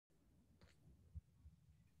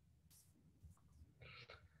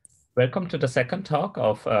Welcome to the second talk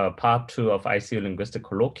of part 2 of ICU Linguistic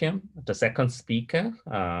Colloquium. The second speaker,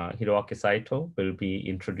 Hiroaki Saito, will be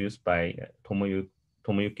introduced by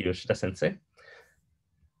Tomoyuki Yoshida sensei.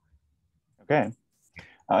 Okay,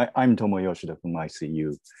 I'm Tomoyuki Yoshida from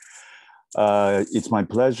ICU. It's my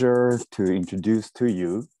pleasure to introduce to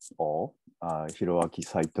you all Hiroaki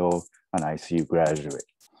Saito, an ICU graduate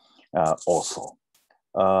also.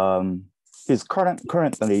 He's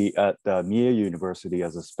currently at the Miyu University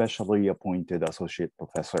as a specially appointed associate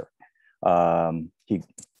professor. Hiroaki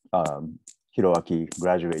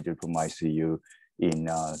graduated from ICU in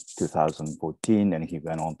 2014, and he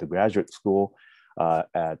went on to graduate school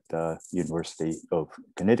at the University of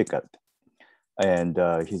Connecticut. And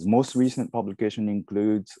his most recent publication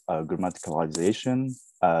includes Grammar-Discourse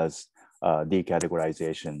as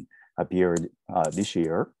Decategorizing, appeared this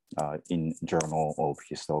year in Journal of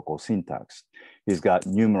Historical Syntax. He's got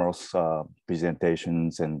numerous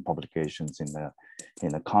presentations and publications in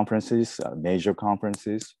the conferences, major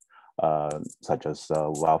conferences, such as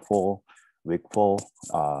WAFL, WICFL,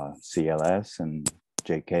 CLS, and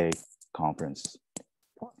JK conference.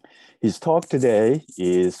 His talk today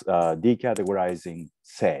is Decategorizing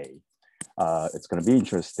Say. It's going to be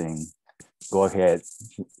interesting. Go ahead,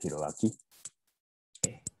 Hiroaki.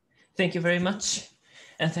 Thank you very much.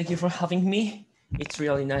 And thank you for having me. It's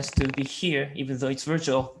really nice to be here, even though it's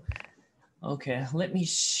virtual. Okay, let me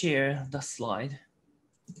share the slide.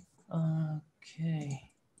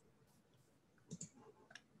 Okay.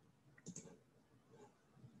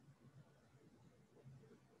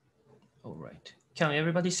 All right. Can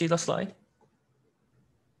everybody see the slide?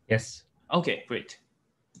 Yes. Okay, great.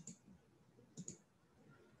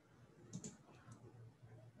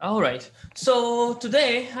 All right. So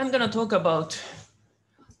today I'm going to talk about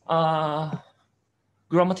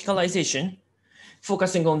grammaticalization,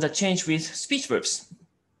 focusing on the change with speech verbs.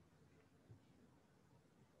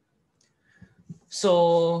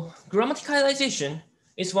 So grammaticalization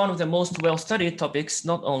is one of the most well-studied topics,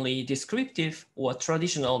 not only descriptive or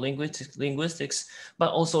traditional linguistics,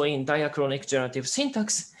 but also in diachronic generative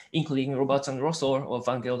syntax, including Roberts and Rossor or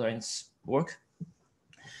Van Gelderen's work.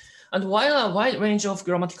 And while a wide range of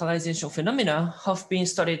grammaticalization phenomena have been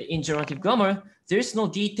studied in generative grammar, there is no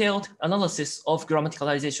detailed analysis of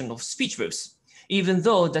grammaticalization of speech verbs, even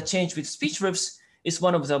though the change with speech verbs is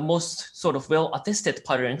one of the most sort of well-attested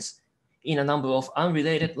patterns in a number of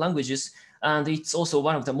unrelated languages. And it's also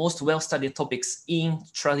one of the most well-studied topics in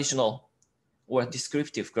traditional or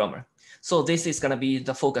descriptive grammar. So this is going to be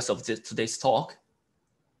the focus of today's talk.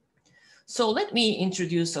 So let me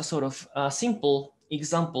introduce a sort of simple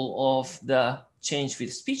example of the change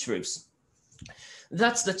with speech verbs.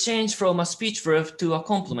 That's the change from a speech verb to a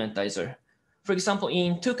complementizer. For example,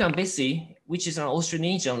 in Tukambesi, which is an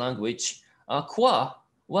Austronesian language, qua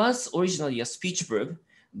was originally a speech verb,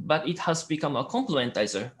 but it has become a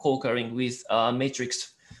complementizer, co-occurring with a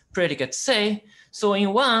matrix predicate say. So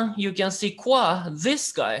in one, you can see qua,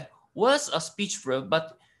 this guy, was a speech verb,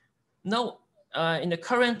 but now in the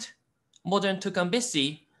current modern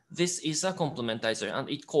Tukambesi, this is a complementizer, and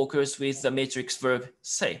it co-occurs with the matrix verb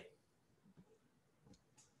say.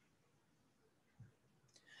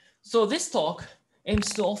 So this talk aims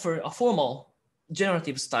to offer a formal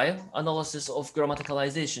generative style analysis of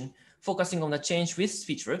grammaticalization, focusing on the change with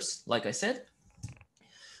speech verbs, like I said.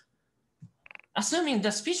 Assuming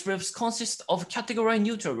the speech verbs consist of category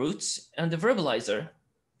neutral roots and the verbalizer,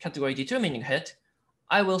 category determining head,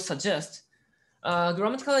 I will suggest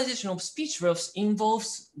grammaticalization of speech verbs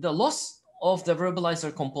involves the loss of the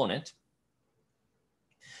verbalizer component.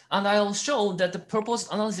 And I'll show that the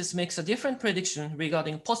proposed analysis makes a different prediction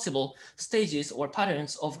regarding possible stages or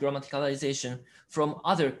patterns of grammaticalization from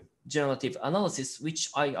other generative analysis, which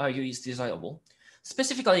I argue is desirable.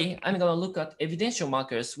 Specifically, I'm going to look at evidential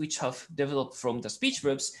markers which have developed from the speech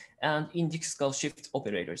verbs and indexical shift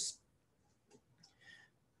operators.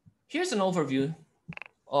 Here's an overview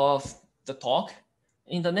of the talk.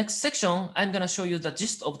 In the next section, I'm going to show you the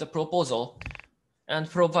gist of the proposal and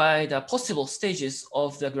provide possible stages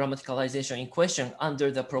of the grammaticalization in question under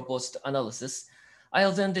the proposed analysis.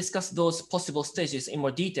 I'll then discuss those possible stages in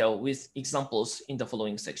more detail with examples in the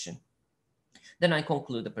following section. Then I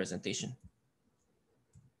conclude the presentation.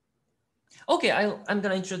 Okay, I'm going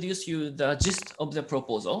to introduce you the gist of the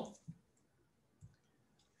proposal.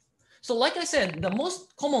 So like I said, the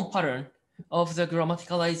most common pattern of the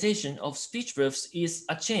grammaticalization of speech verbs is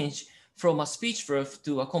a change from a speech verb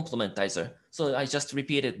to a complementizer. So I just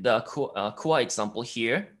repeated the qua example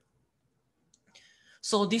here.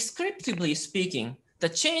 So descriptively speaking, the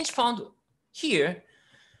change found here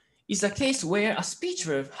is a case where a speech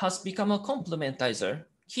verb has become a complementizer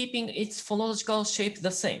keeping its phonological shape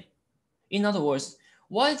the same. In other words,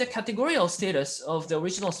 while the categorical status of the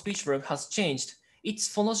original speech verb has changed, its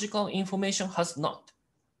phonological information has not.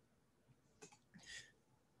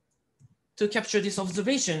 To capture this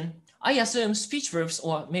observation, I assume speech verbs,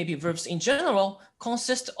 or maybe verbs in general,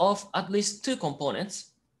 consist of at least two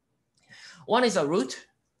components. One is a root,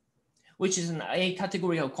 which is an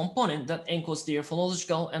a-categorical component that encodes their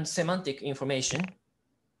phonological and semantic information,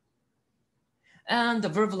 and the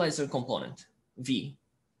verbalizer component, V.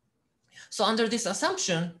 So under this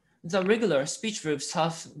assumption, the regular speech verbs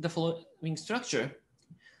have the following structure.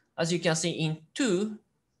 As you can see in 2,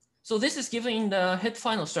 so this is given in the head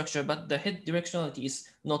final structure, but the head directionality is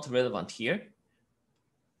not relevant here.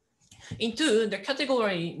 In 2, the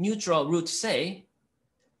category neutral root say,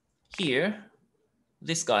 here,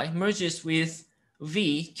 this guy merges with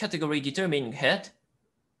V category determining head.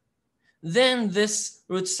 Then this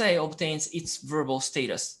root say obtains its verbal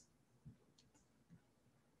status.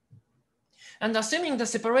 And assuming the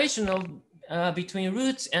separation of between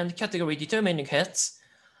roots and category determining heads,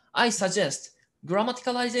 I suggest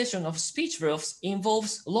grammaticalization of speech verbs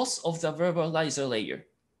involves loss of the verbalizer layer,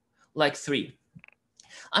 like 3.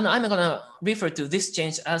 And I'm gonna refer to this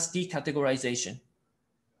change as decategorization.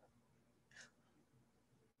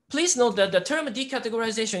 Please note that the term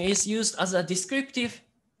decategorization is used as a descriptive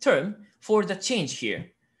term for the change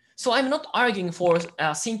here. So I'm not arguing for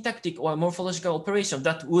a syntactic or morphological operation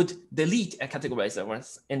that would delete a categorizer or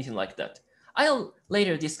anything like that. I'll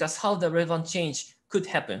later discuss how the relevant change could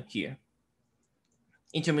happen here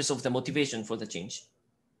in terms of the motivation for the change.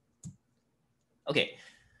 Okay.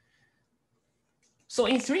 So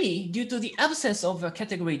in 3, due to the absence of a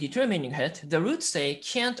category determining head, the root say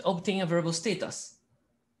can't obtain a verbal status.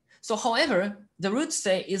 So however, the root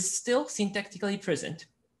say is still syntactically present.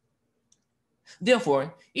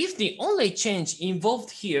 Therefore, if the only change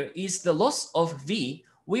involved here is the loss of V,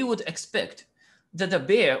 we would expect that the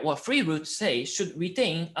bare or free root say should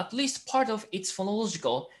retain at least part of its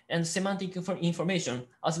phonological and semantic information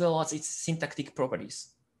as well as its syntactic properties.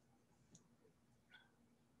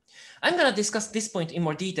 I'm going to discuss this point in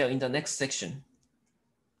more detail in the next section.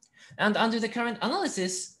 And under the current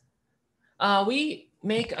analysis, we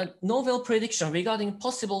make a novel prediction regarding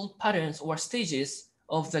possible patterns or stages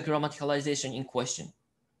of the grammaticalization in question.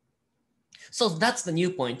 So that's the new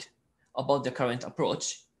point about the current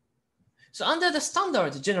approach. So under the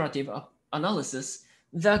standard generative analysis,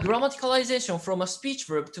 the grammaticalization from a speech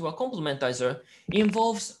verb to a complementizer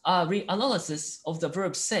involves a reanalysis of the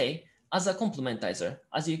verb say as a complementizer,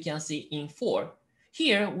 as you can see in 4.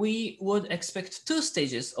 Here, we would expect 2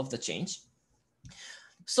 stages of the change.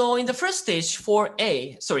 So in the first stage, for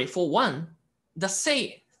 1, the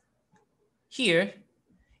say here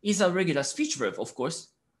is a regular speech verb, of course.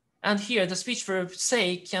 And here, the speech verb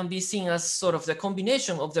say can be seen as sort of the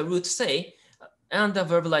combination of the root say and the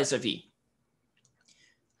verbalizer V.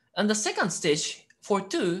 And the second stage, for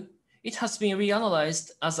 2, it has been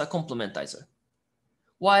reanalyzed as a complementizer,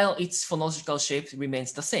 while its phonological shape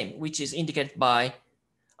remains the same, which is indicated by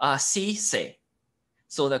C say.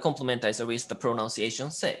 So the complementizer is the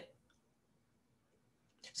pronunciation say.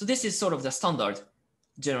 So this is sort of the standard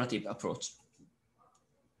generative approach.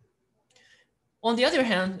 On the other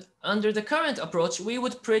hand, under the current approach, we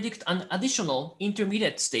would predict an additional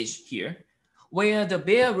intermediate stage here, where the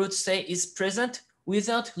bare root say is present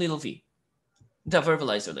without little v, the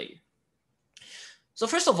verbalizer layer. So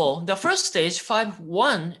first of all, the first stage,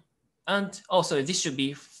 5.1, and sorry, this should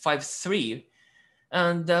be 5.3.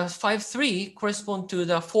 And the 5.3 correspond to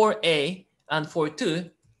the 4a and 4.2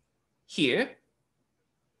 here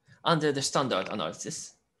under the standard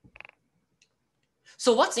analysis.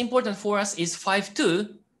 So what's important for us is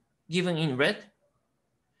 5.2 given in red.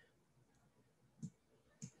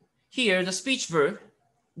 Here, the speech verb,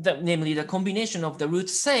 namely the combination of the root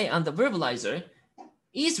say and the verbalizer,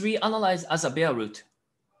 is reanalyzed as a bare root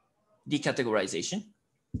decategorization.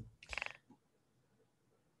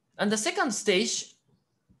 And the second stage,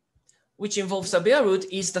 which involves a bare root,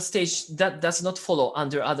 is the stage that does not follow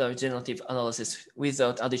under other generative analysis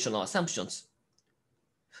without additional assumptions.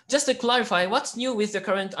 Just to clarify, what's new with the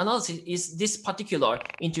current analysis is this particular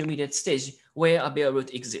intermediate stage where a bare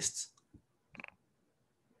root exists.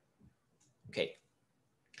 Okay.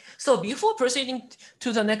 So before proceeding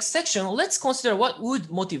to the next section, let's consider what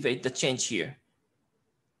would motivate the change here.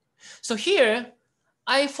 So here,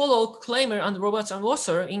 I follow Kramer and Roberts and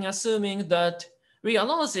Wasser in assuming that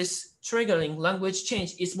reanalysis triggering language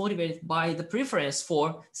change is motivated by the preference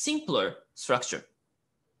for simpler structure.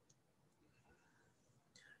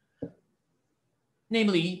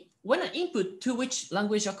 Namely, when an input to which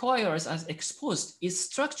language acquirers are exposed is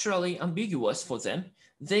structurally ambiguous for them,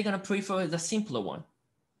 they're gonna prefer the simpler one.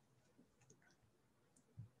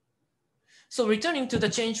 So returning to the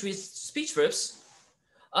change with speech verbs,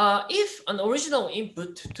 if an original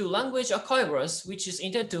input to language acquirers, which is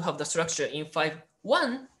intended to have the structure in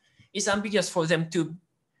 5.1, is ambiguous for them to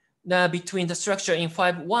between the structure in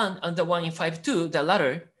 5.1 and the one in 5.2, the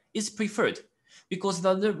latter is preferred because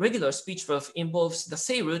the regular speech verb involves the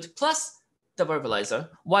say root plus the verbalizer,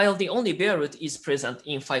 while the only bare root is present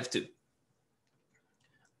in 5.2.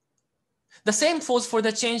 The same falls for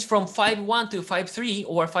the change from 5.1 to 5.3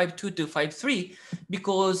 or 5.2 to 5.3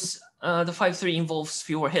 because the 5.3 involves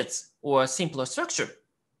fewer heads or a simpler structure.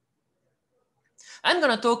 I'm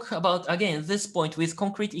gonna talk about, again, this point with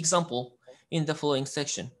concrete example in the following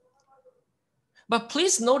section. But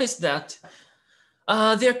please notice that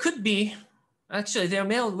there could be, actually there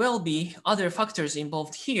may well be other factors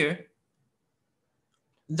involved here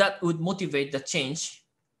that would motivate the change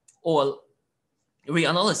or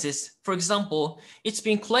reanalysis. For example, it's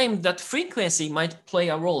been claimed that frequency might play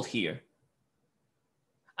a role here.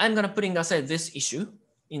 I'm gonna putting aside this issue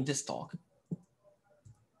in this talk.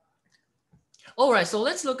 All right, so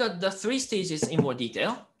let's look at the 3 stages in more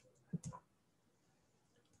detail.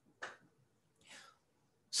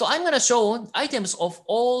 So I'm gonna show items of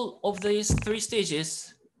all of these 3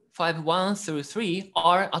 stages, 5.1 through 3,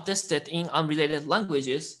 are attested in unrelated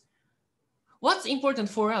languages. What's important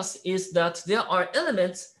for us is that there are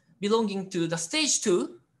elements belonging to the stage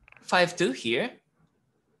 2, 5.2 here,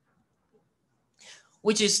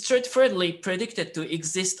 which is straightforwardly predicted to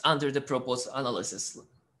exist under the proposed analysis,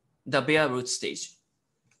 the bare root stage.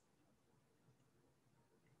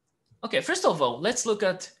 Okay, first of all, let's look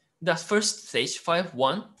at the first stage,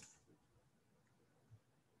 5.1.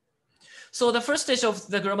 So the first stage of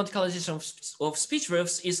the grammaticalization of speech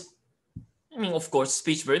verbs is, of course,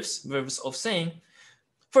 speech verbs, verbs of saying.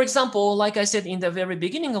 For example, like I said in the very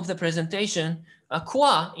beginning of the presentation,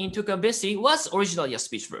 kwa in tukabesi was originally a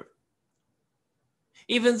speech verb,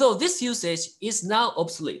 even though this usage is now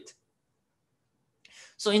obsolete.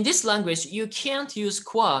 So in this language, you can't use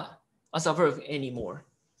kwa as a verb anymore.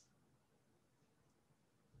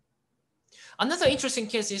 Another interesting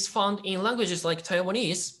case is found in languages like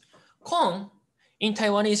Taiwanese. Kong in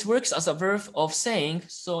Taiwanese works as a verb of saying.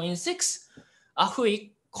 So in 6,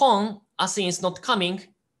 ahui kong, as in is not coming.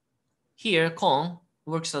 Here, kong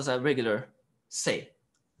works as a regular say.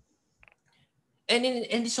 And in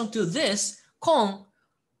addition to this, kong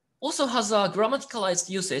also has a grammaticalized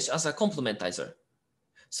usage as a complementizer.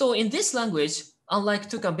 So in this language, unlike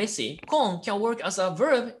tukabesi, kong can work as a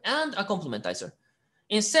verb and a complementizer.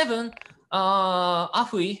 In 7,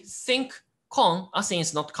 ahui think kong, as in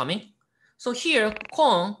is not coming. So here,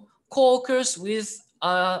 kong co-occurs with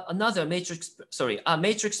another matrix, a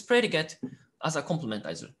matrix predicate as a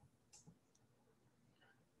complementizer.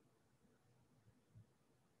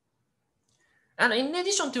 And in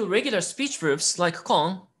addition to regular speech verbs like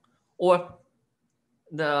kong or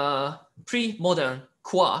the pre-modern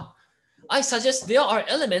kwa, I suggest there are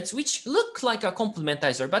elements which look like a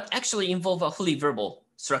complementizer but actually involve a fully verbal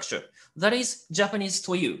structure. That is Japanese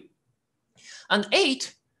toyu. And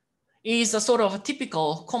 8 is a sort of a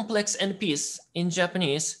typical complex NPs in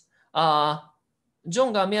Japanese.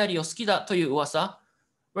 John ga Mary o suki da toyu uwasa,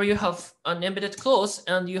 where you have an embedded clause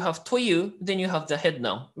and you have toyu, then you have the head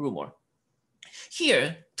noun rumor.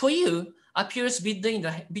 Here, toyu appears between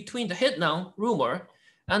the head noun rumor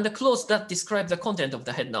and the clause that describe the content of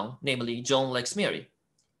the head noun, namely John likes Mary.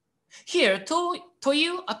 Here,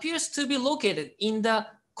 toyu appears to be located in the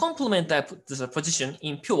complementary position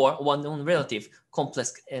in pure one non-relative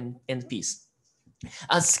complex NPs,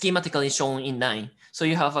 as schematically shown in 9. So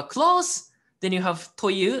you have a clause, then you have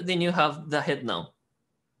toyu, then you have the head noun.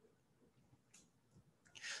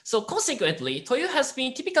 So consequently, toyu has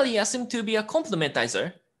been typically assumed to be a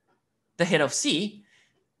complementizer, the head of C,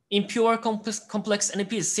 in pure complex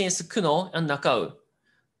NPs since Kuno and Nakao.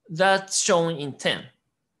 That's shown in 10,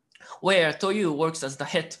 where toyu works as the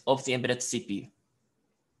head of the embedded CPU.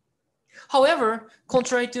 However,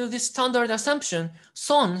 contrary to this standard assumption,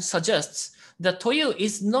 Son suggests that toyu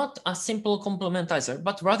is not a simple complementizer,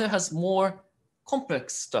 but rather has more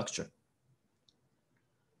complex structure.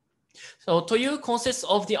 So toyu consists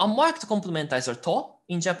of the unmarked complementizer to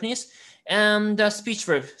in Japanese and the speech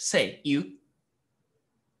verb say, you.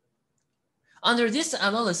 Under this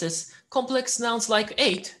analysis, complex nouns like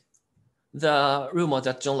 8, the rumor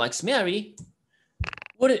that John likes Mary,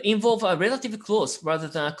 would involve a relative clause rather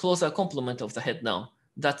than a closer complement of the head noun.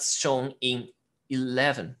 That's shown in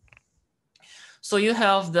 11. So you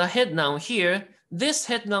have the head noun here this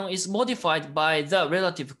head noun is modified by the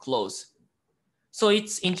relative clause. So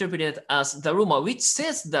it's interpreted as the rumor which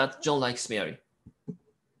says that John likes Mary.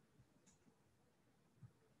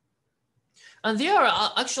 And there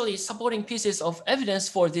are actually supporting pieces of evidence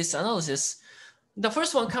for this analysis. The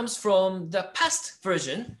first one comes from the past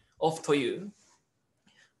version of toyu.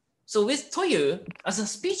 So with toyu as a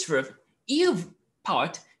speech verb, iu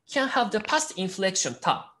part can have the past inflection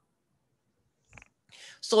ta.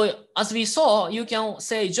 So as we saw, you can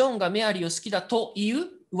say John がメアリーを好きだという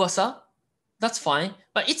噂。That's fine.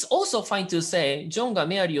 But it's also fine to say John が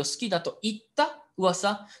メアリーを好きだと言った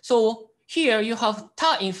噂。So here you have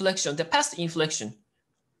ta inflection, the past inflection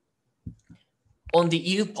on the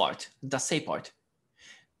you part, the say part.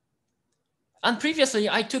 And previously,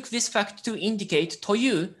 I took this fact to indicate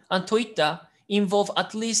toyu and toitta involve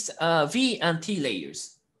at least V and T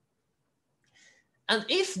layers. And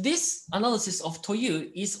if this analysis of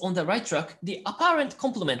toyu is on the right track, the apparent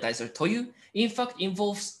complementizer toyu in fact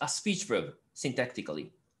involves a speech verb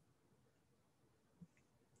syntactically.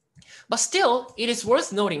 But still, it is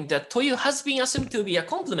worth noting that toyu has been assumed to be a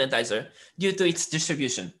complementizer due to its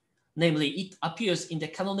distribution. Namely, it appears in the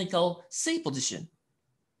canonical say position.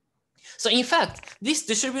 So in fact, this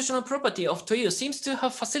distributional property of toyu seems to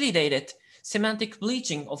have facilitated semantic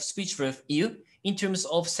bleaching of speech verb iu in terms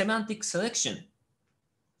of semantic selection.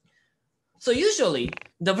 So usually,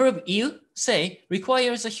 the verb iu, say,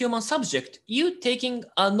 requires a human subject. You taking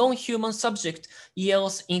a non-human subject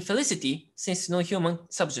yells infelicity since no-human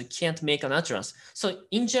subject can't make an utterance. So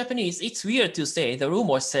in Japanese, it's weird to say the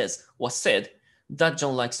rumor was said that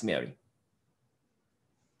John likes Mary.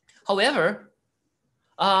 However,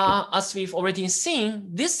 as we've already seen,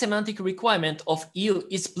 this semantic requirement of iu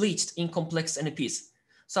is bleached in complex NPs.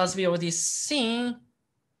 So as we already seen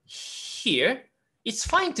here, it's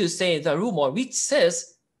fine to say the rumor which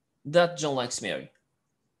says that John likes Mary.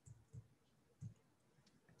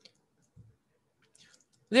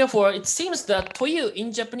 Therefore, it seems that toyu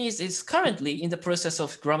in Japanese is currently in the process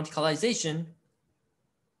of grammaticalization.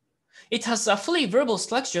 It has a fully verbal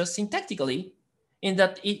structure syntactically in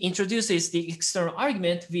that it introduces the external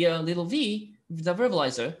argument via little v, the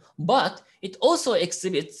verbalizer, but it also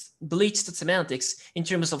exhibits bleached semantics in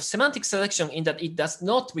terms of semantic selection in that it does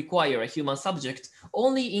not require a human subject,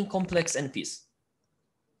 only in complex NPs.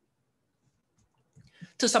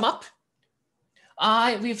 To sum up,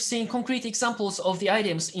 we've seen concrete examples of the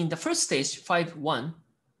items in the first stage, 5.1.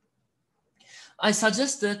 I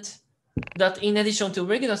suggested that in addition to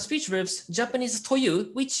regular speech verbs, Japanese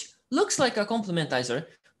toyu, which looks like a complementizer,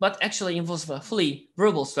 but actually involves a fully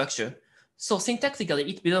verbal structure. So syntactically,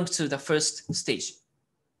 it belongs to the first stage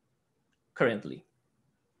currently.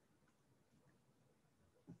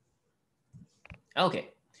 Okay.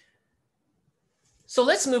 So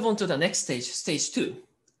let's move on to the next stage, stage 2.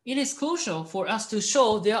 It is crucial for us to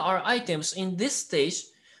show there are items in this stage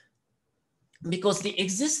because the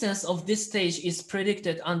existence of this stage is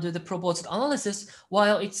predicted under the proposed analysis,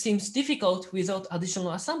 while it seems difficult without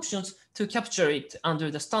additional assumptions to capture it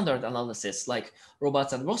under the standard analysis like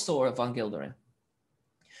Roberts and Rosso or Van Gelderen.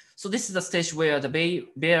 So this is the stage where the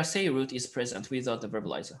bare say root is present without the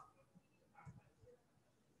verbalizer.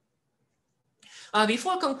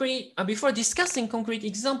 Before discussing concrete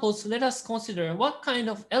examples, let us consider what kind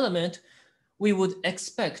of element we would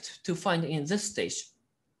expect to find in this stage.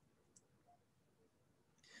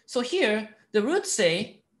 So here, the root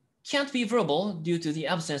say can't be verbal due to the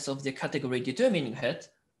absence of the category determining head.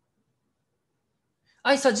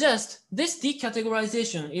 I suggest this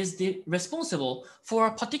decategorization is responsible for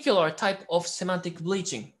a particular type of semantic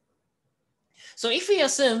bleaching. So if we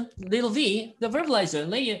assume little v, the verbalizer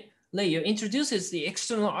layer introduces the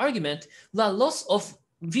external argument, the loss of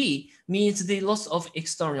v means the loss of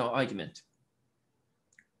external argument.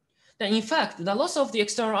 Then in fact, the loss of the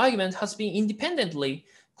external argument has been independently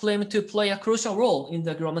claimed to play a crucial role in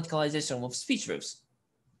the grammaticalization of speech verbs.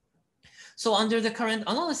 So under the current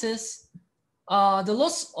analysis, the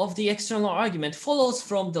loss of the external argument follows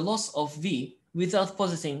from the loss of v without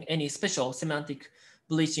possessing any special semantic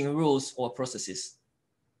bleaching rules or processes.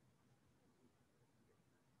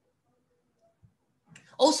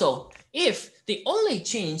 Also, if the only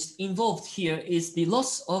change involved here is the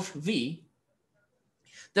loss of v,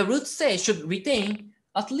 the root say should retain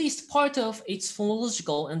at least part of its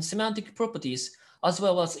phonological and semantic properties, as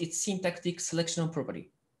well as its syntactic selectional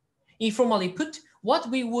property. Informally put, what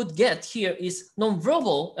we would get here is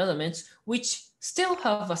non-verbal elements which still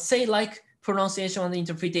have a say-like pronunciation and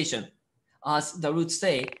interpretation, as the root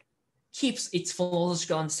say keeps its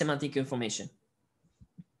phonological and semantic information.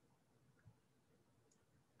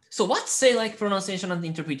 So what's say-like pronunciation and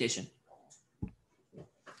interpretation?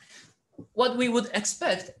 what we would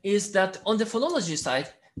expect is that on the phonology side,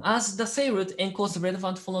 as the say root encodes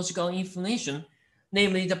relevant phonological information,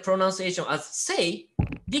 namely the pronunciation as say,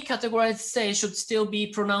 decategorized say should still be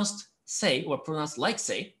pronounced say or pronounced like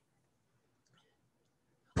say.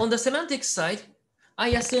 On the semantics side, I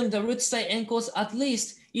assume the root say encodes at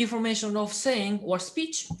least information of saying or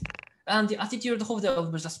speech and the attitude of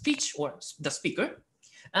the speech or the speaker,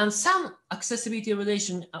 and some accessibility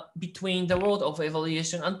relation between the word of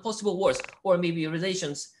evaluation and possible words, or maybe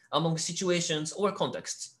relations among situations or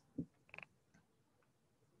contexts.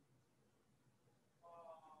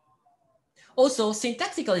 Also,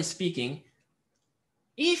 syntactically speaking,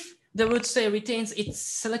 if the root say retains its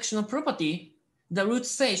selectional property, the root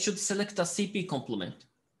say should select a CP complement.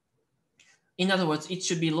 In other words, it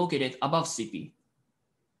should be located above CP.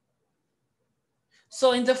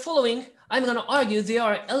 So in the following, I'm going to argue there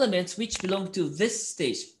are elements which belong to this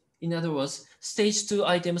stage. In other words, stage 2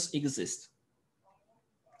 items exist.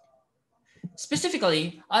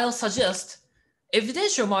 Specifically, I'll suggest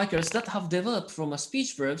evidential markers that have developed from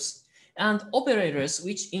speech verbs and operators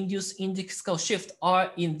which induce indexical shift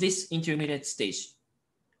are in this intermediate stage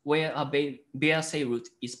where a bare say root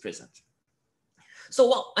is present. So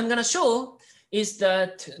what I'm going to show is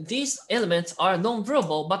that these elements are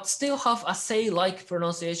non-verbal but still have a say-like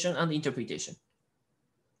pronunciation and interpretation.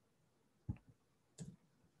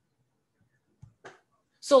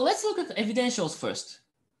 So let's look at evidentials first.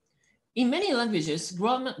 In many languages,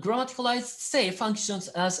 grammaticalized say functions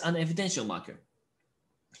as an evidential marker.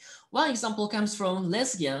 One example comes from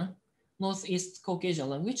Lesbian, Northeast Caucasian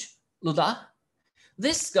language, Luda.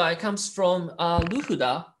 This guy comes from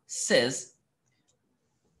Luhuda, says,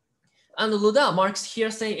 and Luda marks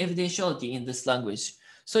hearsay evidentiality in this language.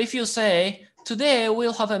 So if you say, today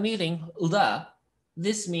we'll have a meeting, Luda,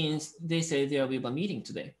 this means they say there will be a meeting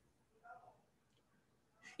today.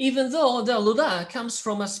 Even though the Luda comes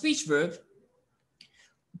from a speech verb,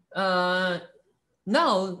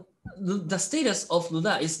 now the status of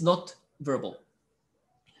Luda is not verbal.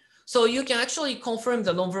 So you can actually confirm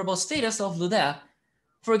the nonverbal status of Luda.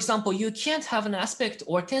 For example, you can't have an aspect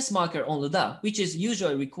or tense marker on Luda, which is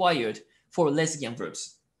usually required for Lesbian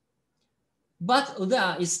verbs. But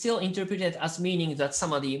Luda is still interpreted as meaning that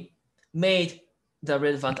somebody made the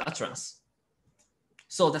relevant utterance.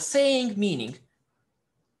 So the saying meaning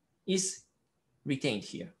is retained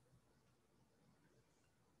here.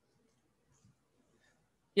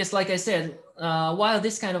 Yes, like I said, while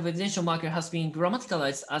this kind of evidential marker has been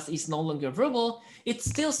grammaticalized as is no longer verbal, it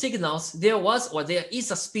still signals there was or there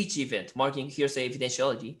is a speech event marking hearsay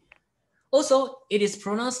evidentiality. Also, it is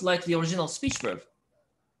pronounced like the original speech verb.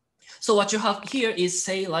 So what you have here is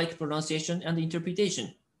say-like pronunciation and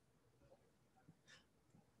interpretation.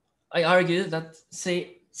 I argue that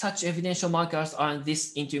such evidential markers are in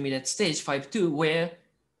this intermediate stage 5.2 where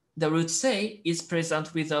the root say is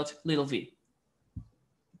present without little v.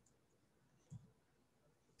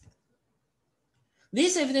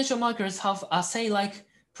 These evidential markers have a say-like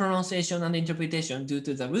pronunciation and interpretation due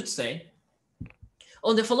to the root say.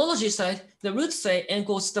 On the phonology side, the root say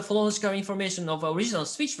encodes the phonological information of original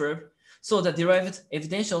speech verb, so the derived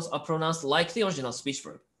evidentials are pronounced like the original speech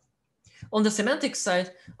verb. On the semantic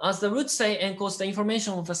side, as the root say encodes the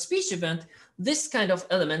information of a speech event, this kind of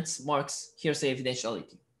elements marks hearsay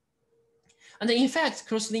evidentiality. And in fact,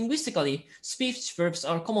 cross-linguistically, speech verbs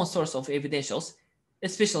are a common source of evidentials,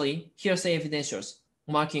 especially hearsay evidentials,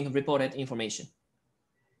 marking reported information.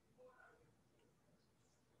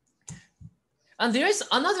 And there is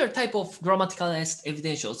another type of grammaticalized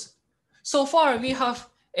evidentials. So far, we have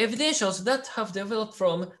evidentials that have developed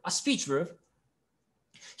from a speech verb.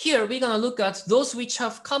 Here, we're going to look at those which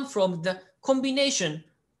have come from the combination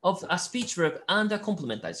of a speech verb and a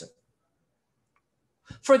complementizer.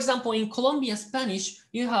 For example, in Colombian Spanish,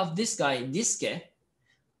 you have this guy, disque.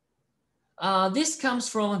 This comes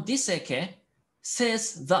from dice que,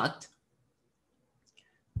 says that.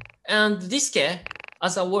 And disque,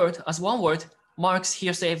 as a word, as one word, marks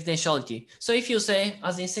hearsay evidentiality. So if you say,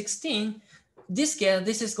 as in 16, disque,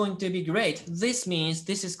 this is going to be great. This means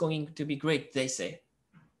this is going to be great, they say.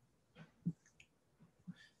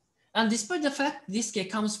 And despite the fact disque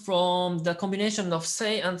comes from the combination of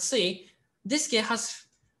say and see, disque has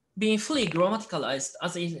been fully grammaticalized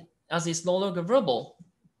as is no longer verbal.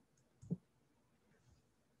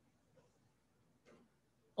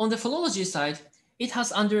 On the phonology side, it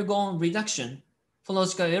has undergone reduction,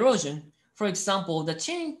 phonological erosion. For example, the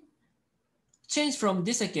change from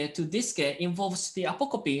diseke to disque involves the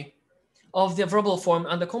apocopy of the verbal form,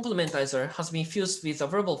 and the complementizer has been fused with the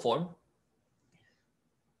verbal form.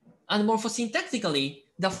 And morphosyntactically,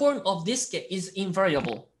 the form of disque is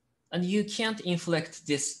invariable. and you can't inflect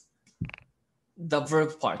the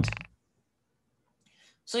verb part.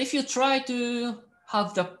 So if you try to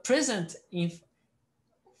have the present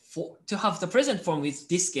form with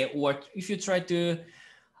diske, or if you try to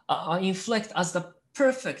inflect as the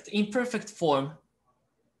imperfect form,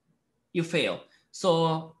 you fail.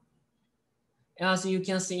 So as you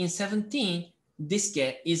can see in 17,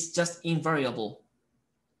 diske is just invariable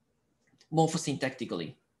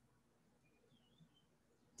morphosyntactically.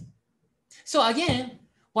 So again,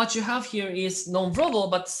 what you have here is non-verbal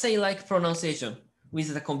but say-like pronunciation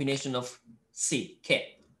with the combination of C,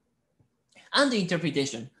 K, and the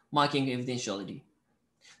interpretation marking evidentiality.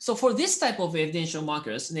 So for this type of evidential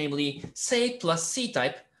markers, namely say plus C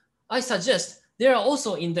type, I suggest they are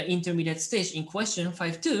also in the intermediate stage in question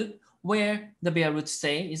 5.2, where the bare root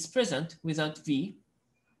say is present without V.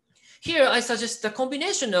 Here, I suggest the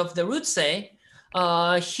combination of the root say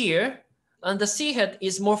here, and the C head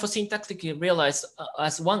is morphosyntactically realized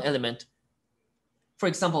as one element, for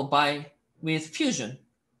example, with fusion.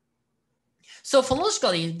 So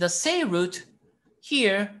phonologically, the say root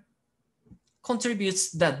here contributes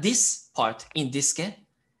this part in diske.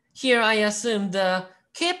 Here, I assume the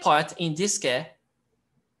K part in diske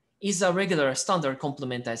is a regular standard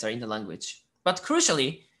complementizer in the language. But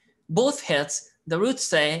crucially, both heads, the root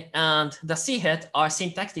say and the C head, are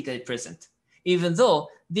syntactically present, even though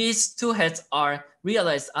these two heads are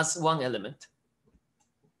realized as one element.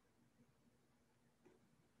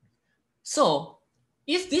 So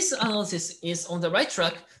if this analysis is on the right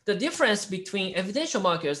track, the difference between evidential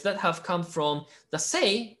markers that have come from the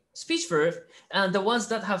say speech verb and the ones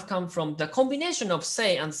that have come from the combination of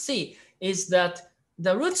say and C is that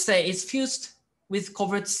the root say is fused with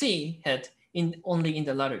covert C head only in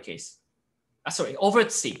the latter case.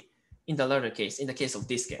 Overt C in the latter case, in the case of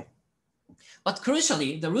diske. But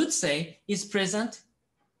crucially, the root say is present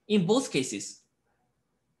in both cases.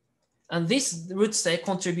 And this root say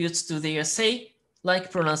contributes to their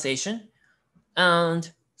say-like pronunciation and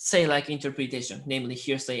say-like interpretation, namely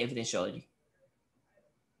hearsay evidentiality.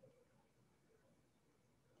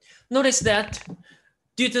 Notice that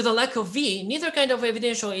due to the lack of V, neither kind of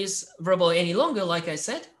evidential is verbal any longer, like I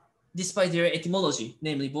said, despite their etymology,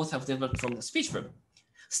 namely both have developed from the speech verb.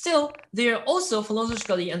 Still, they are also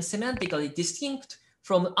phonologically and semantically distinct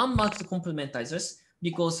from unmarked complementizers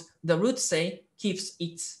because the root say keeps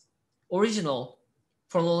its original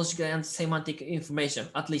phonological and semantic information,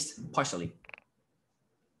 at least partially.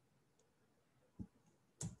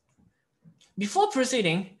 Before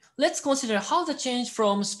proceeding, let's consider how the change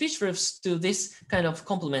from speech verbs to this kind of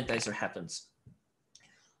complementizer happens.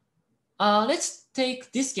 Let's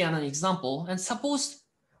take this as an example and suppose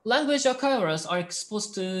language acquirers are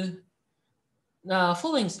exposed to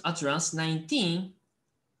following utterance 19,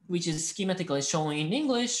 which is schematically shown in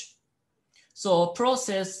English. So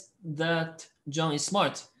process that John is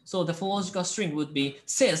smart. So the phonological string would be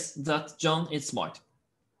says that John is smart.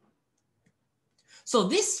 So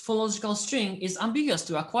this phonological string is ambiguous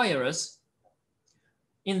to acquirers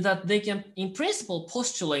in that they can, in principle,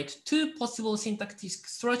 postulate two possible syntactic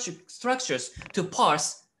structures to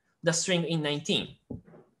parse the string in 19.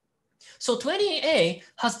 So 20A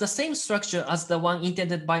has the same structure as the one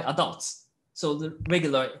intended by adults, so the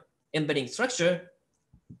regular embedding structure.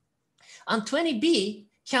 And 20B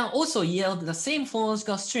can also yield the same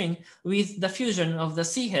phonological string with the fusion of the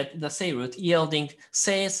C head, the say root, yielding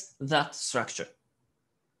says that structure.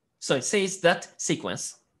 So it says that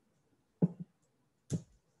sequence.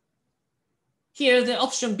 Here, the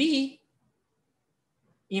option B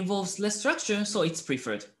involves less structure, so it's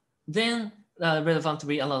preferred. Then relevant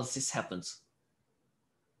reanalysis happens.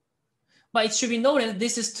 But it should be noted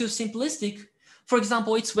this is too simplistic. For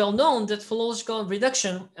example, it's well known that phonological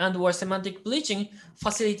reduction and/or semantic bleaching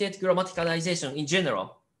facilitate grammaticalization in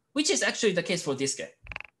general, which is actually the case for diske.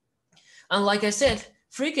 And like I said,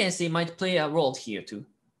 frequency might play a role here too.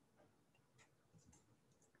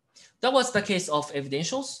 That was the case of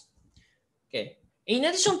evidentials. Okay. In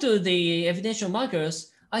addition to the evidential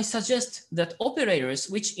markers, I suggest that operators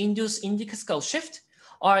which induce indicical shift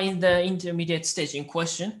are in the intermediate stage in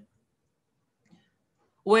question,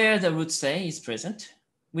 where the root say is present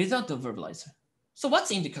without the verbalizer. So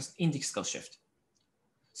what's indicical shift?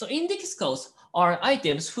 So indicicals are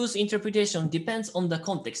items whose interpretation depends on the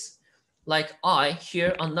context, like I,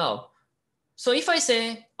 here, and now. So if I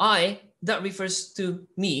say I, that refers to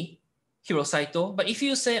me, Hiroaki Saito, but if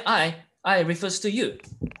you say I refers to you.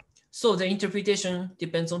 So the interpretation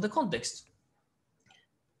depends on the context.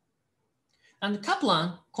 And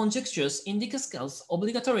Kaplan conjectures indicicals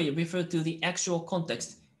obligatorily refer to the actual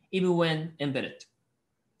context, even when embedded.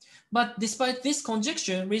 But despite this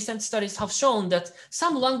conjecture, recent studies have shown that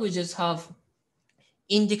some languages have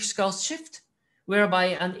indexical shift,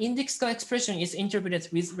 whereby an indexical expression is interpreted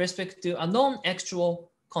with respect to a non-actual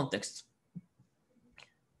context.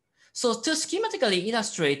 So to schematically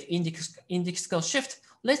illustrate indexical shift,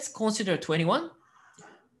 let's consider 21.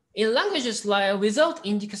 In languages without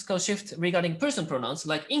indexical shift regarding person pronouns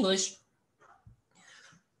like English,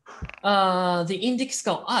 the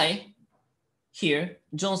indexical I here,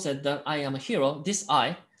 John said that I am a hero, this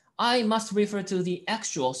I must refer to the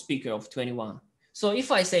actual speaker of 21. So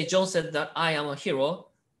if I say John said that I am a hero,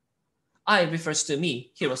 I refers to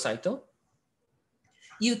me, Hiro Saito.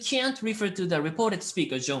 You can't refer to the reported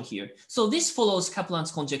speaker, John here. So this follows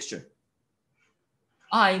Kaplan's conjecture.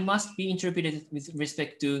 I must be interpreted with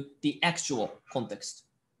respect to the actual context.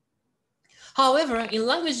 However, in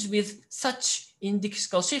languages with such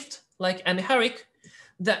indexical shift, like Amharic,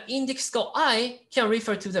 the indexical I can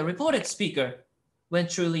refer to the reported speaker when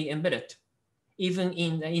truly embedded, even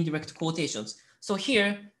in the indirect quotations. So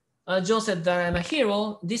here, John said that I'm a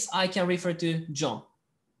hero. This I can refer to John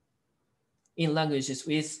in languages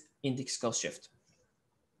with indexical shift.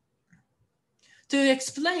 To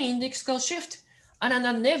explain indexical shift, Anand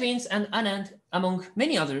and Nevins and Anand, among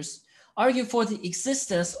many others, argue for the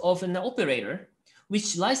existence of an operator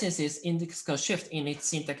which licenses indexical shift in its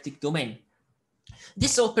syntactic domain.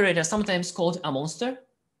 This operator is sometimes called a monster.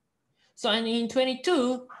 So and in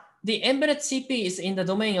 22, the embedded CP is in the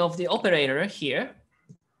domain of the operator here.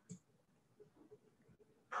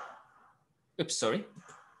 Oops, sorry.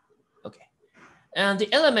 Okay. And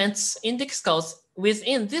the elements indexicals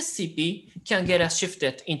within this CP can get a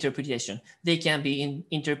shifted interpretation. They can be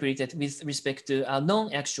interpreted with respect to a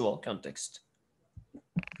non-actual context.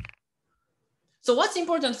 So what's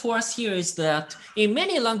important for us here is that in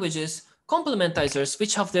many languages, complementizers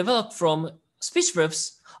which have developed from speech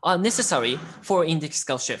verbs are necessary for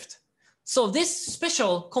indexical shift. So this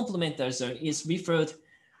special complementizer is referred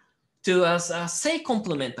to as a say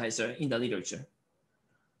complementizer in the literature.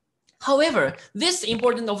 However, this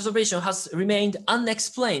important observation has remained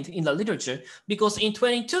unexplained in the literature because in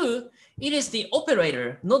 22, it is the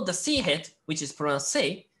operator, not the C head, which is pronounced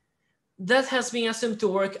say, that has been assumed to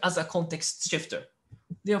work as a context shifter.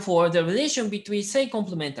 Therefore, the relation between say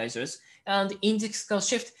complementizers and indexical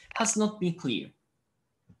shift has not been clear.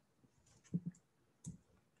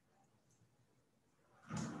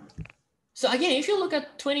 So again, if you look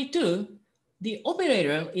at 22, the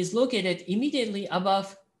operator is located immediately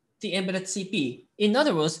above the embedded CP. In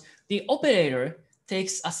other words, the operator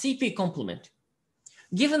takes a CP complement.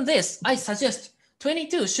 Given this, I suggest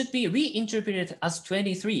 22 should be reinterpreted as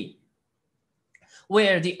 23,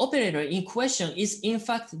 where the operator in question is in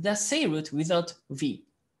fact the say root without V.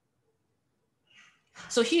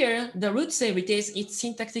 So here, the root say retains its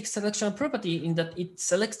syntactic selection property in that it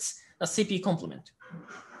selects a CP complement.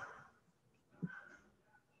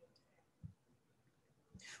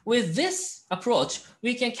 With this approach,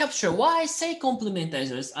 we can capture why say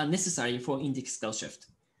complementizers are necessary for indexical shift.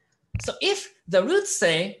 So if the root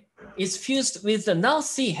say is fused with the null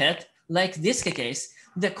C head, like this case,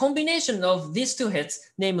 the combination of these two heads,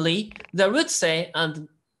 namely the root say and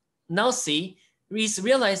null C, is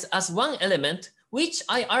realized as one element, which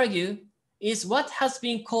I argue is what has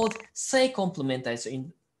been called say complementizer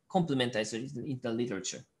in the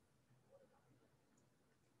literature.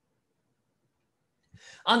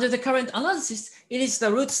 Under the current analysis, it is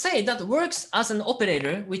the root say that works as an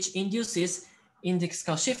operator which induces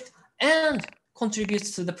indexical shift and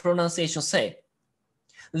contributes to the pronunciation say.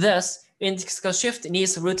 Thus, indexical shift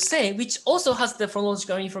needs root say, which also has the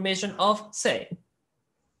phonological information of say.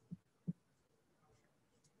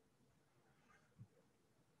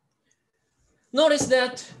 Notice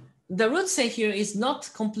that the root say here is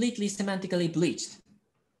not completely semantically bleached.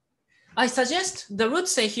 I suggest the root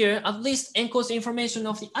say here at least encodes information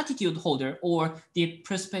of the attitude holder or the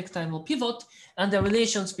perspectival pivot and the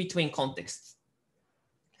relations between contexts.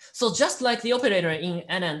 So just like the operator in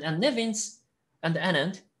Anand and Nevins and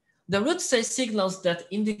Anand, the root say signals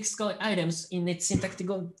that indexical items in its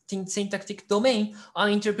syntactic domain are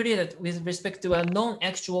interpreted with respect to a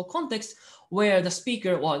non-actual context where the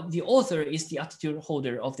speaker or the author is the attitude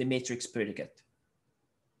holder of the matrix predicate.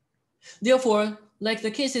 Therefore, like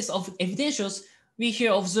the cases of evidentials, we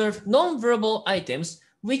here observe non-verbal items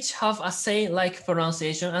which have a say-like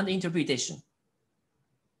pronunciation and interpretation,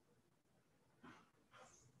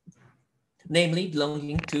 namely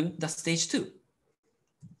belonging to the stage 2.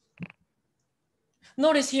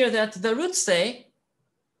 Notice here that the root say,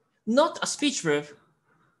 not a speech verb,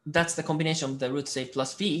 that's the combination of the root say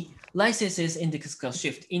plus V, licenses indexical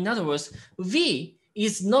shift. In other words, V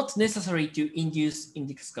is not necessary to induce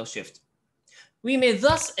indexical shift. We may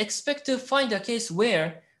thus expect to find a case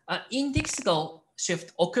where an indexical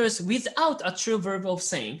shift occurs without a true verb of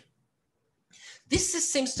saying. This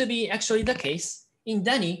seems to be actually the case. In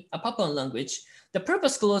Dani, a Papuan language, the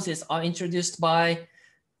purpose clauses are introduced by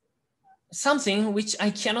something which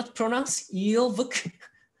I cannot pronounce, Yilvuk.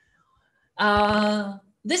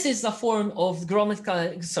 This is the form of the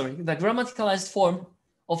grammaticalized form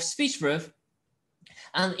of speech verb.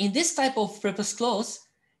 And in this type of purpose clause,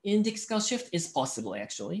 indexical shift is possible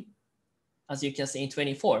actually, as you can see in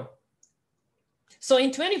 24. So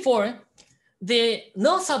in 24, the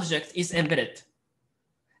null subject is embedded.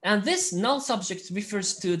 And this null subject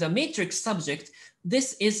refers to the matrix subject.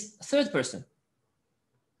 This is third person.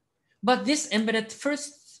 But this embedded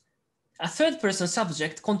a third person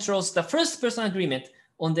subject controls the first person agreement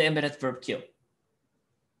on the embedded verb kill.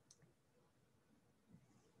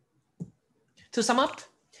 To sum up,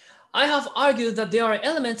 I have argued that there are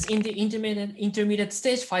elements in the intermediate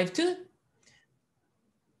stage 5.2.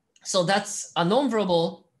 So that's a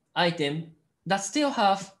non-verbal item that still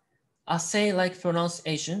have a say-like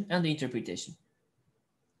pronunciation and interpretation.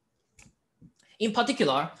 In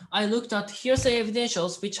particular, I looked at hearsay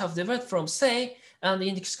evidentials which have developed from say and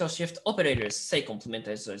indexical shift operators, say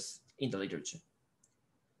complementizers in the literature.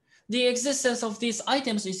 The existence of these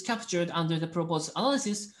items is captured under the proposed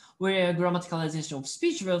analysis where grammaticalization of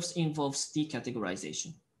speech verbs involves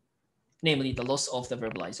decategorization, namely the loss of the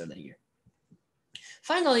verbalizer layer.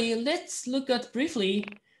 Finally, let's look at briefly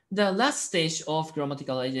the last stage of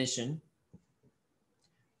grammaticalization.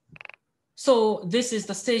 So this is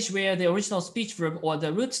the stage where the original speech verb or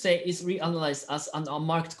the root state is reanalyzed as an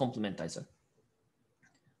unmarked complementizer.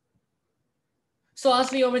 So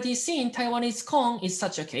as we already seen, Taiwanese Kong is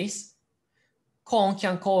such a case. Kong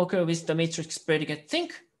can co-occur with the matrix predicate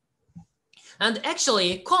think. And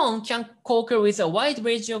actually, Kong can co-occur with a wide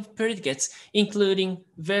range of predicates, including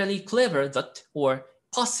very clever that or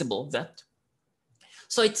possible that.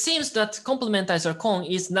 So it seems that complementizer Kong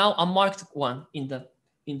is now a marked one in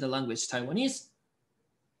the language Taiwanese.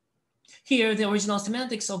 Here, the original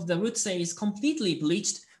semantics of the root say is completely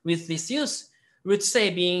bleached with this use, root say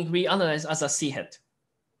being reanalyzed as a C head.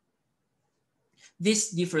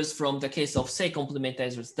 This differs from the case of say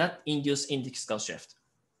complementizers that induce indexical shift.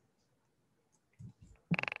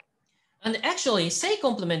 And actually, say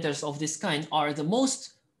complementers of this kind are the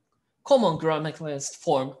most common grammaticalized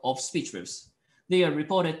form of speech verbs. They are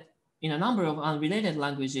reported in a number of unrelated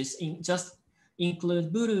languages,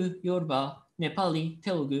 include Buru, Yoruba, Nepali,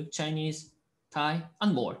 Telugu, Chinese, Thai,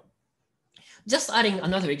 and more. Just adding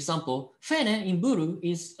another example, fene in Buru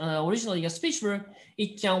is originally a speech verb.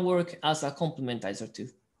 It can work as a complementizer too.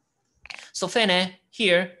 So fene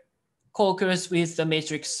here co-occurs with the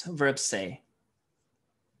matrix verb say.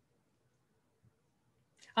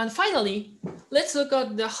 And finally, let's look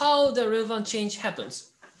at how the relevant change happens.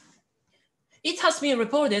 It has been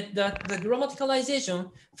reported that the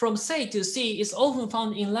grammaticalization from say to see is often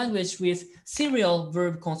found in language with serial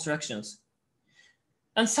verb constructions.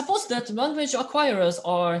 And suppose that language acquirers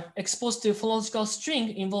are exposed to a phonological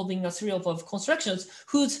string involving a serial verb constructions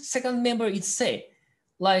whose second member is say,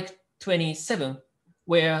 like 27,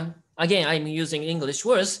 where again, I'm using English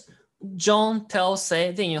words, John, tell,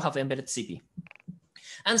 say, then you have embedded CP.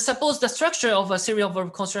 And suppose the structure of a serial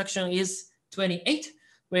verb construction is 28,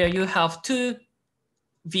 where you have two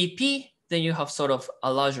VP, then you have sort of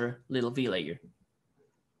a larger little V layer.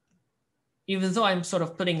 Even though I'm sort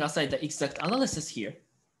of putting aside the exact analysis here.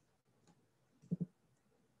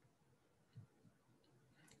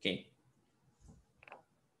 Okay.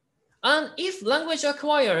 And if language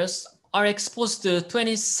acquirers are exposed to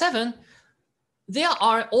 27, there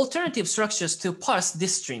are alternative structures to parse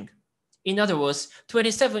this string. In other words,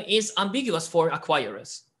 27 is ambiguous for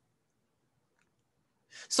acquirers.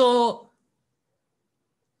 So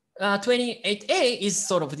 28A is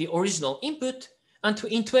sort of the original input. And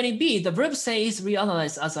in 20B, the verb say is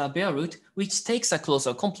reanalyzed as a bare root, which takes a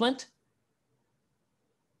closer complement.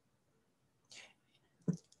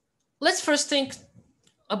 Let's first think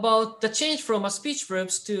about the change from a speech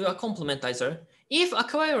verbs to a complementizer. If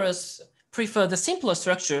acquirers prefer the simpler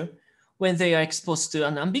structure when they are exposed to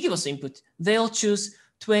an ambiguous input, they'll choose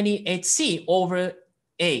 28C over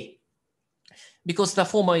A because the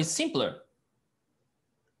former is simpler.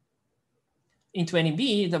 In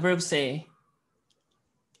 20B, the verb say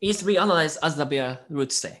is reanalyzed as the bare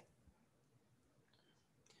root say.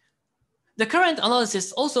 The current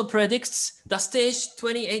analysis also predicts the stage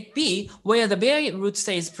 28B where the bare root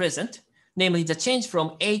say is present, namely the change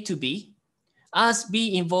from A to B, as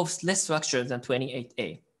B involves less structure than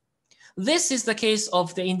 28A. This is the case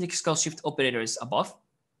of the index call shift operators above.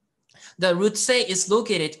 The root say is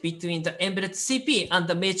located between the embedded CP and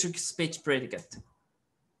the matrix speech predicate.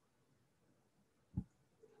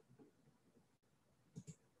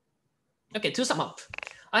 Okay, to sum up,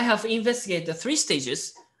 I have investigated the 3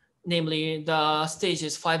 stages, namely the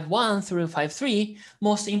stages 5.1 through 5.3,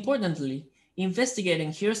 most importantly,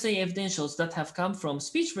 investigating hearsay evidentials that have come from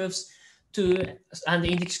speech verbs and the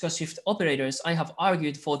index call shift operators. I have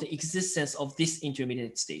argued for the existence of this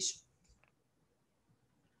intermediate stage.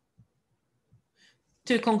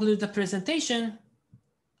 To conclude the presentation,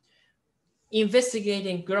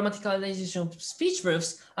 investigating grammaticalization of speech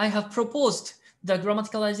verbs, I have proposed the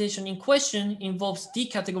grammaticalization in question involves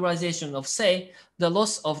decategorization of, say, the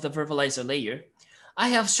loss of the verbalizer layer. I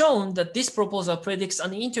have shown that this proposal predicts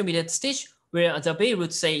an intermediate stage where the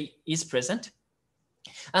Beirut say is present,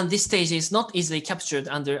 and this stage is not easily captured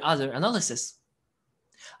under other analysis.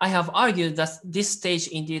 I have argued that this stage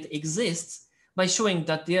indeed exists by showing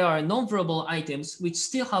that there are nonverbal items which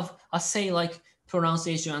still have a say-like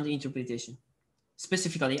pronunciation and interpretation.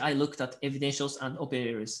 Specifically, I looked at evidentials and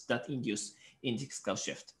operators that induce index call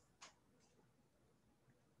shift.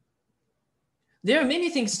 There are many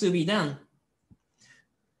things to be done.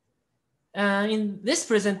 In this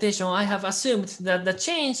presentation, I have assumed that the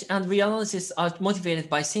change and reanalysis are motivated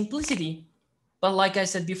by simplicity, but like I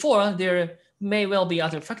said before, there may well be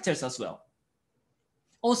other factors as well.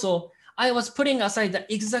 Also, I was putting aside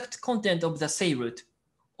the exact content of the say root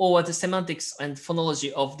or the semantics and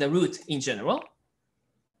phonology of the root in general,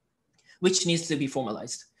 which needs to be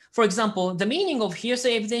formalized. For example, the meaning of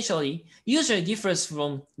hearsay evidentially usually differs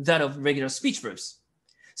from that of regular speech verbs.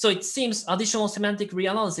 So it seems additional semantic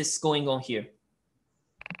reanalysis is going on here.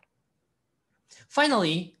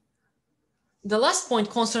 Finally, the last point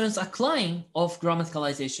concerns a climb of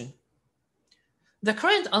grammaticalization. The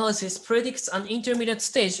current analysis predicts an intermediate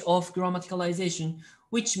stage of grammaticalization,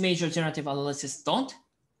 which major generative analysis don't.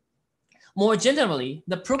 More generally,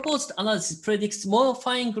 the proposed analysis predicts more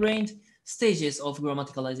fine-grained stages of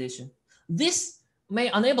grammaticalization. This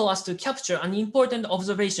may enable us to capture an important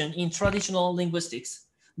observation in traditional linguistics,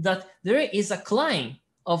 that there is a climb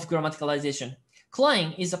of grammaticalization.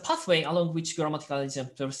 Climb is a pathway along which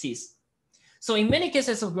grammaticalization proceeds. So in many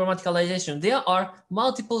cases of grammaticalization, there are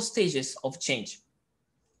multiple stages of change.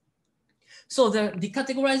 So the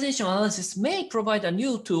decategorization analysis may provide a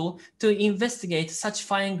new tool to investigate such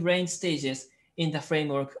fine-grained stages in the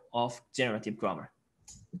framework of generative grammar.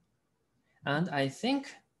 And I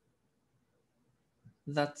think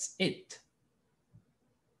that's it.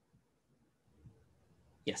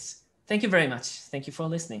 Yes, thank you very much. Thank you for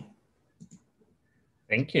listening.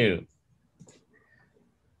 Thank you.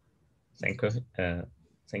 Thank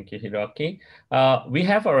you, Hiroaki. We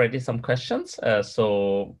have already some questions,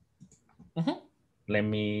 so let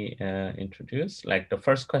me introduce. Like the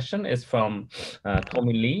first question is from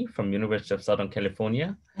Tommy Lee from University of Southern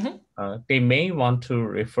California. They may want to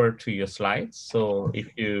refer to your slides, so if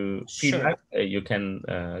you feel like you can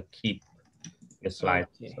keep your slides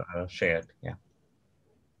shared. Yeah.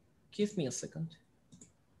 Give me a second.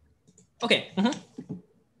 Okay.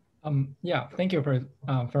 Yeah, thank you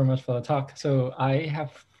very much for the talk. So I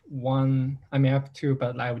have one, I may have two,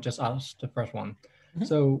 but I would just ask the first one.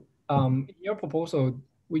 So in your proposal,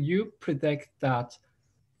 would you predict that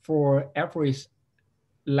for every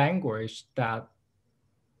language that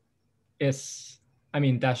is,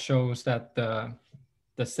 that shows that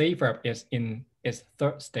the say verb is in its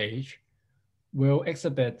third stage, will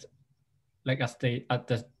exhibit like a state at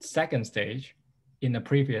the second stage in the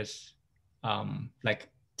previous, like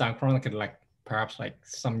diachronically, like perhaps like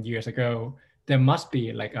some years ago, there must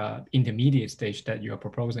be like a intermediate stage that you are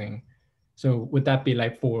proposing. So would that be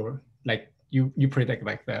like for like you predict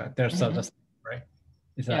like there's such a, right?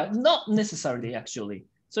 Is that? Yeah, not necessarily actually.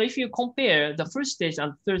 So if you compare the first stage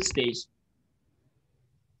and third stage,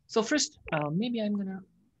 so first maybe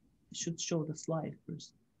should show the slide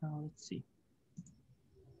first. Let's see.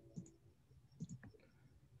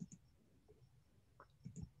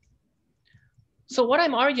 So what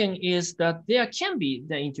I'm arguing is that there can be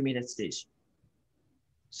the intermediate stage.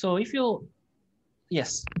 So if you,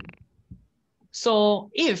 yes. So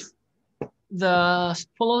if the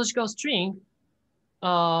phonological string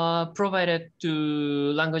provided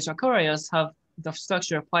to language acquirers have the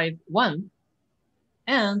structure 5.1,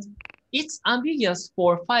 and it's ambiguous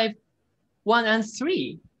for 5.1 and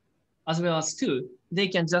 3, as well as 2, they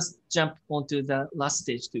can just jump onto the last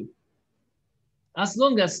stage 2. As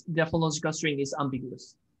long as the phonological string is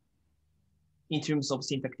ambiguous in terms of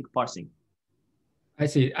syntactic parsing. I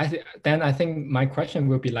see. Then I think my question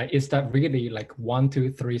will be like, is that really like 1,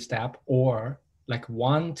 2, 3 step, or like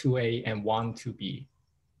 1 to A and 1 to B?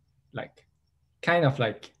 Like, kind of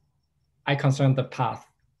like, I concern the path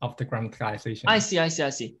of the grammaticalization. I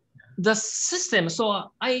see. The system,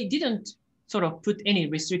 so I didn't sort of put any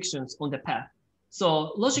restrictions on the path.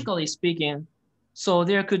 So logically speaking, so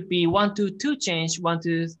there could be 1 to 2 change, 1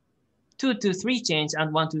 to 2 to 3 change,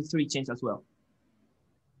 and 1 to 3 change as well.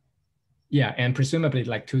 Yeah, and presumably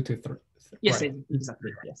like 2 to 3. Yes, right.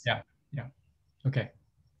 exactly. Yes. Yeah. Okay.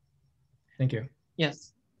 Thank you.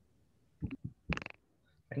 Yes.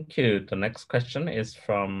 Thank you. The next question is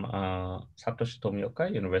from Satoshi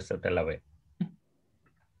Tomioka, University of Delaware.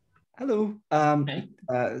 Hello. Hey.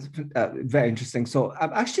 Very interesting. So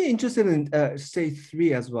I'm actually interested in stage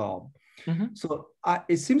 3 as well. So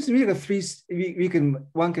it seems to me like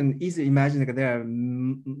one can easily imagine that there are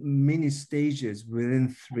many stages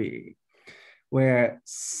within 3, where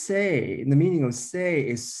say, the meaning of say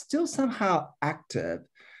is still somehow active.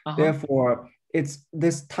 Therefore, it's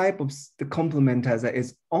this type of the complementizer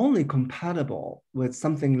is only compatible with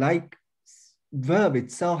something like verb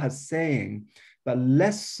itself has saying, but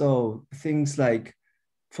less so things like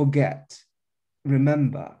forget,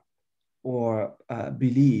 remember, or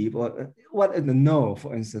believe, or what know,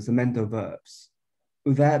 for instance, the mental verbs.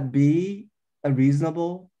 Would that be a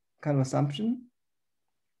reasonable kind of assumption?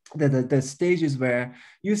 That the stages where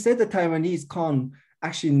you said the Taiwanese con,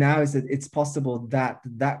 actually now is that it's possible that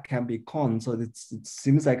that can be con. So it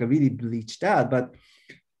seems like a really bleached out, but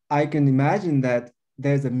I can imagine that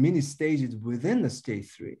there's a many stages within the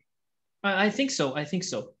stage 3. I think so.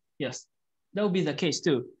 Yes, that would be the case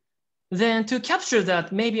too. Then to capture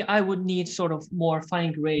that, maybe I would need sort of more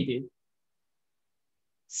fine-graded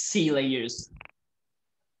C layers.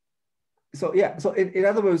 So yeah, so in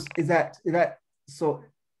other words, is that so?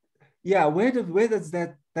 Yeah, where does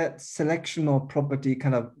that selectional property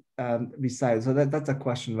kind of reside? So that's a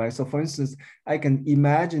question, right? So for instance, I can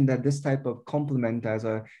imagine that this type of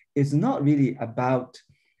complementizer is not really about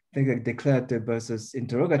things like declarative versus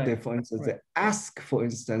interrogative. Right. For instance, the ask, for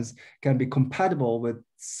instance, can be compatible with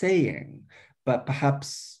saying, but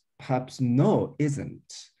perhaps no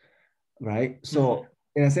isn't, right? So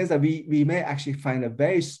in a sense that we may actually find a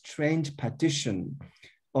very strange partition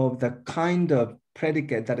of the kind of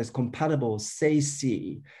predicate that is compatible, say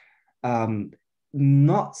C,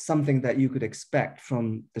 not something that you could expect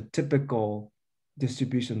from the typical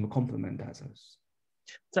distribution of complementizers.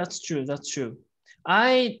 That's true.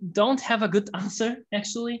 I don't have a good answer,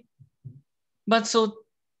 actually. But so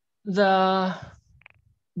the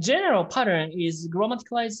general pattern is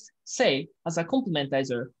grammaticalized say as a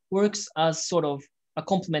complementizer works as sort of a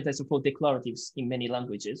complementizer for declaratives in many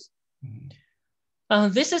languages.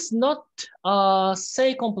 This is not a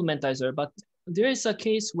say complementizer, but there is a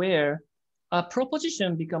case where a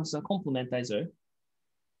proposition becomes a complementizer,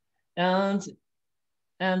 and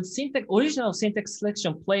original syntax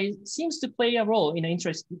selection seems to play a role in an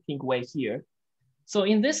interesting way here. So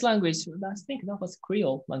in this language, I think that was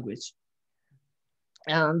Creole language,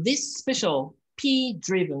 and this special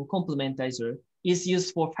P-driven complementizer is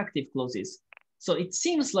used for factive clauses. So it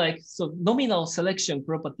seems like nominal selection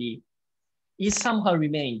property is somehow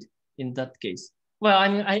remained in that case. Well,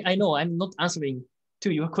 I know I'm not answering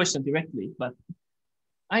to your question directly, but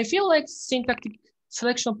I feel like syntactic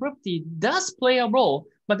selection property does play a role,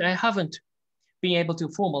 but I haven't been able to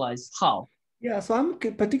formalize how. Yeah, so I'm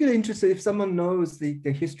particularly interested if someone knows the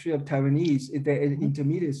history of Taiwanese, if they're an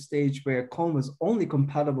intermediate stage where con was only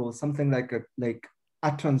compatible with something like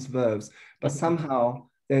utterance verbs, but somehow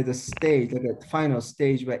there's a stage, like a final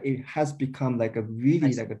stage where it has become like a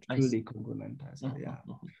really like a truly complementizer. Yeah.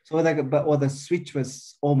 So or the switch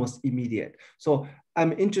was almost immediate. So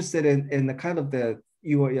I'm interested in the kind of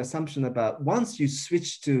your assumption about once you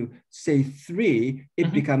switch to say 3,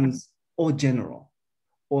 it becomes all general.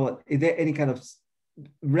 Or is there any kind of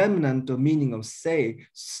remnant or meaning of say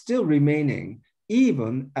still remaining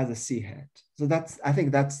even as a C head? So I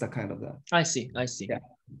think that's the kind of the. I see. Yeah.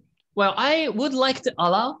 Well, I would like to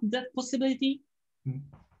allow that possibility,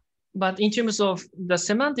 but in terms of the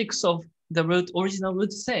semantics of the original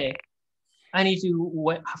root say, I need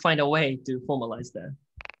to find a way to formalize that.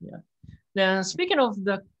 Yeah. Then speaking of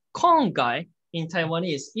the con guy in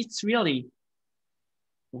Taiwanese, it's really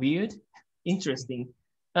weird, interesting,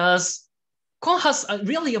 as con has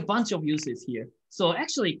really a bunch of uses here. So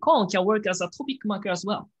actually, con can work as a topic marker as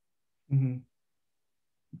well.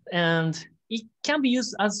 And it can be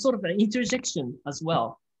used as sort of an interjection as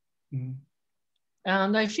well.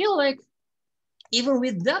 And I feel like even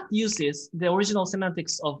with that uses, the original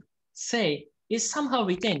semantics of say is somehow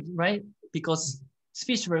retained, right? Because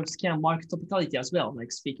speech verbs can mark topicality as well,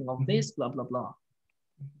 like speaking of this, blah, blah, blah.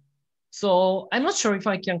 So I'm not sure if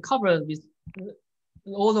I can cover with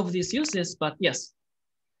all of these uses, but yes,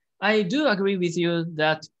 I do agree with you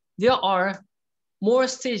that there are more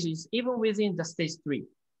stages even within the stage 3.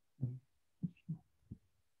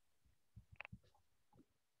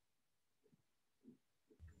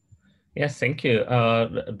 Yes, thank you.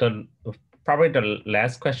 Probably the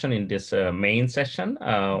last question in this main session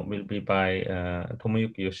will be by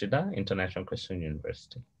Tomoyuki Yoshida, International Christian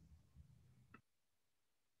University.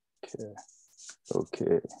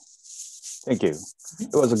 Okay. Thank you.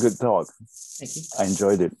 It was a good talk. Thank you. I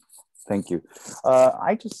enjoyed it. Thank you.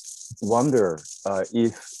 I just wonder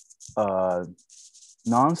if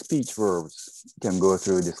non-speech verbs can go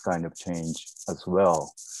through this kind of change as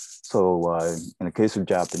well. So in the case of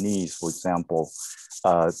Japanese, for example,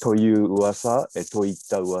 toyu uwasa,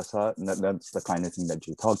 toitta uwasa, that's the kind of thing that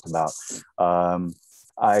you talked about.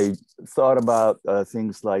 I thought about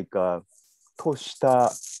things like toshita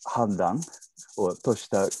handan or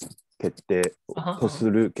toshita kette,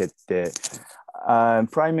 tosuru kette.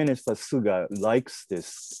 Prime Minister Suga likes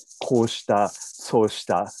this koshita,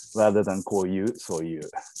 soshita rather than koyu, soyu.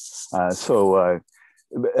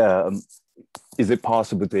 Is it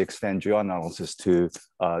possible to extend your analysis to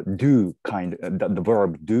do the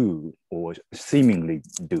verb do or seemingly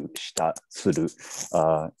do, shita, suru?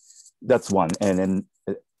 That's one. And then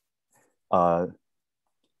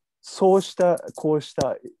soshita,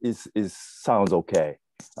 koshita sounds okay.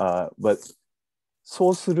 But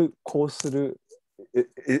so suru, ko suru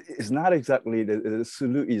is not exactly, the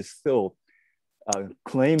suru is still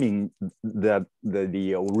claiming that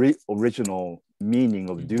the original meaning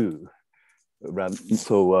of do.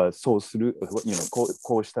 So, そうする、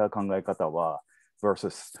こうした考え方は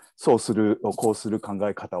versus そうするをこうする考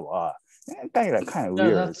え方は kind of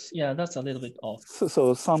weird. That's a little bit off.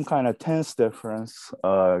 So some kind of tense difference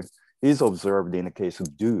is observed in the case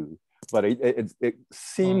of do, but it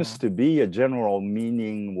seems to be a general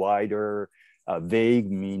meaning, wider,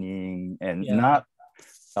 vague meaning, and not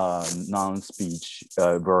non-speech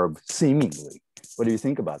verb seemingly. What do you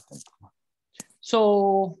think about them?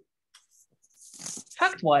 So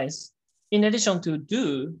fact-wise, in addition to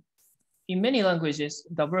do, in many languages,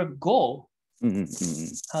 the verb go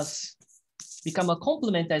has become a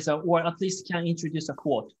complementizer, or at least can introduce a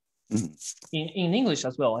quote. In English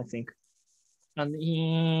as well, I think. And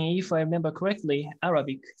if I remember correctly,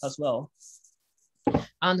 Arabic as well.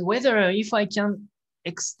 And whether if I can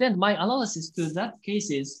extend my analysis to that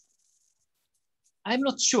cases, I'm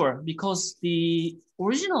not sure, because the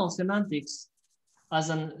original semantics as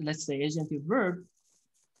an, let's say, agentive verb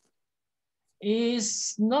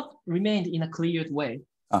is not remained in a cleared way,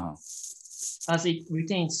 as it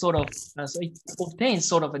retains as it obtains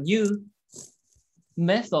sort of a new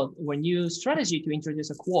method or new strategy to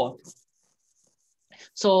introduce a quote.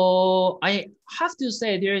 So I have to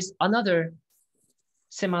say there is another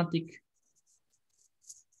semantic,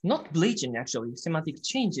 not bleaching actually, semantic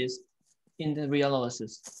changes in the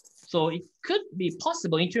reanalysis. So it could be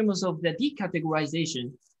possible in terms of the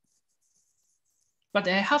decategorization, but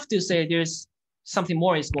I have to say there's something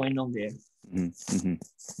more is going on there.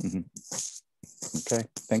 Okay,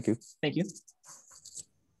 thank you. Thank you.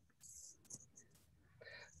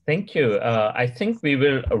 Thank you. I think we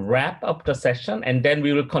will wrap up the session and then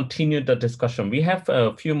we will continue the discussion. We have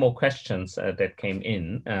a few more questions that came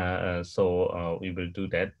in, so we will do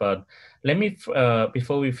that. But let me,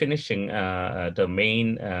 before we finishing the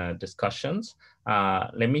main discussions,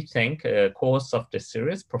 let me thank co-hosts of this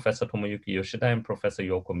series, Professor Tomoyuki Yoshida and Professor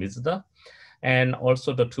Yoko Mizuta, and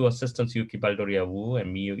also the two assistants, Yukki Baldoria Wu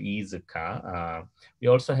and Miyu Iizuka. We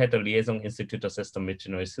also had the Liaison Institute assistant,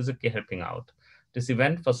 Michinori Suzuki, helping out. This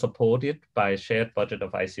event was supported by a shared budget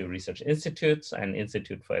of ICU Research Institutes and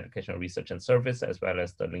Institute for Educational Research and Service, as well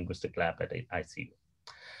as the Linguistic Lab at ICU.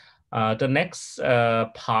 The next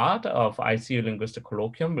part of ICU Linguistic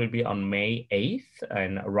Colloquium will be on May 8th,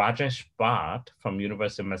 and Rajesh Bhatt from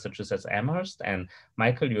University of Massachusetts Amherst and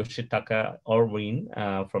Michael Yoshitaka Orwin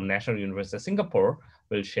from National University of Singapore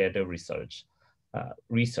will share the research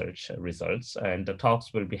results, and the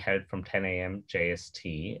talks will be held from 10 a.m.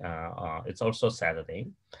 JST. It's also Saturday.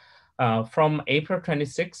 From April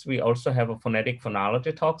 26th, we also have a phonetic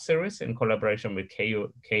phonology talk series in collaboration with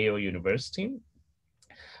Keio University.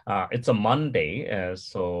 It's a Monday,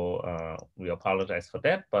 so we apologize for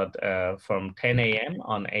that, but from 10 a.m.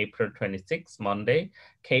 on April 26th, Monday,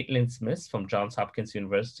 Caitlin Smith from Johns Hopkins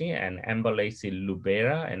University and Amber Lacey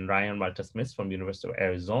Lubera and Ryan Walter Smith from University of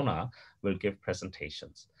Arizona will give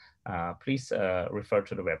presentations. Please refer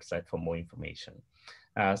to the website for more information.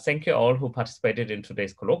 Thank you all who participated in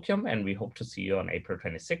today's colloquium, and we hope to see you on April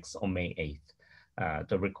 26th or May 8th.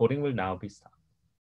 The recording will now be stopped.